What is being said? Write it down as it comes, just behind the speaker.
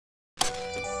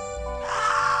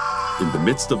In the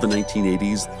midst of the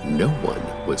 1980s, no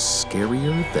one was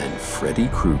scarier than Freddy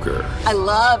Krueger. I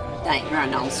love Nightmare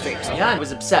on Elm Street. Yeah, I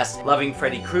was obsessed, loving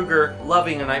Freddy Krueger,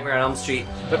 loving A Nightmare on Elm Street.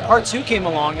 But part 2 came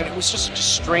along and it was just a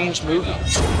strange movie.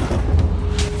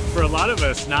 For a lot of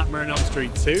us, Nightmare on Elm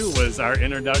Street 2 was our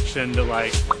introduction to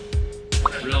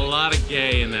There's a lot of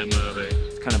gay in that movie.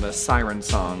 It's kind of a siren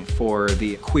song for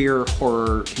the queer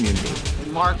horror community.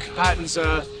 And Mark Patton's,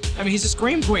 he's a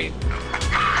scream queen.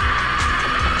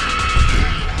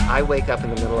 I wake up in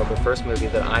the middle of the first movie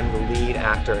that I'm the lead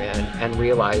actor in and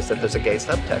realize that there's a gay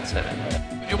subtext in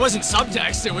it. It wasn't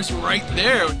subtext, it was right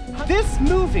there. This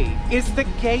movie is the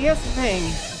gayest thing,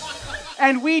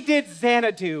 and we did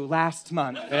Xanadu last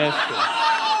month.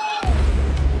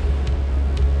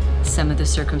 Some of the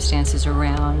circumstances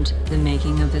around the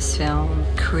making of this film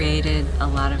created a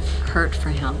lot of hurt for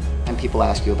him. And people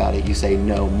ask you about it, you say,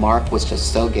 no, Mark was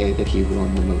just so gay that he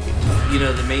ruined the movie. You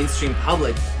know, the mainstream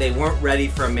public, they weren't ready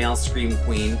for a male scream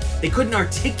queen. They couldn't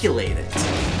articulate it.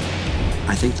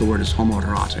 I think the word is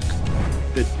homoerotic.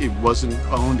 That it wasn't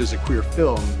owned as a queer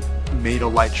film made a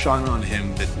light shine on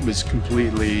him that was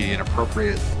completely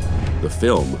inappropriate. The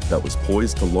film that was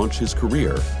poised to launch his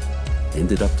career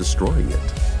ended up destroying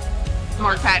it.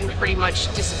 Mark Patton pretty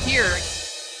much disappeared.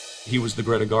 He was the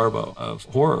Greta Garbo of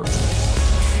horror.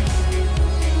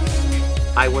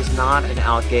 I was not an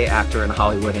out gay actor in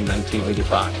Hollywood in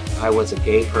 1985. I was a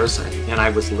gay person, and I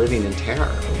was living in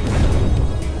terror.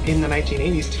 In the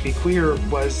 1980s, to be queer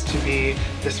was to be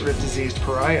this sort of diseased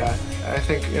pariah. I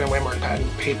think, in a way, Mark Patton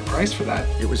paid the price for that.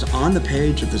 It was on the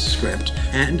page of the script,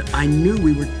 and I knew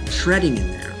we were treading in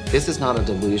there. This is not a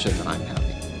delusion that I'm having.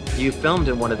 You filmed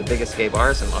in one of the biggest gay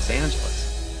bars in Los Angeles.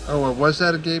 Oh, was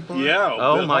that a gay bar? Yeah.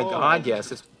 Oh my God,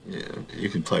 yes. Yeah, you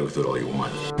can play with it all you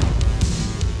want.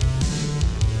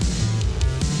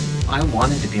 I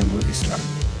wanted to be a movie star.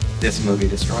 This movie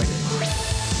destroyed it.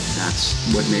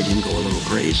 That's what made him go a little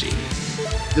crazy.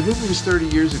 The movie was 30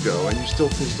 years ago, and you're still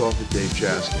pissed off at Dave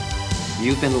Chaskin.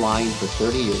 You've been lying for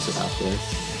 30 years about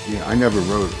this. Yeah, I never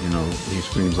wrote, he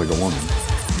screams like a woman.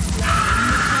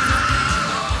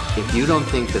 If you don't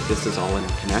think that this is all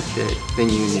interconnected, then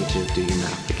you need to do your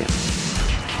math again.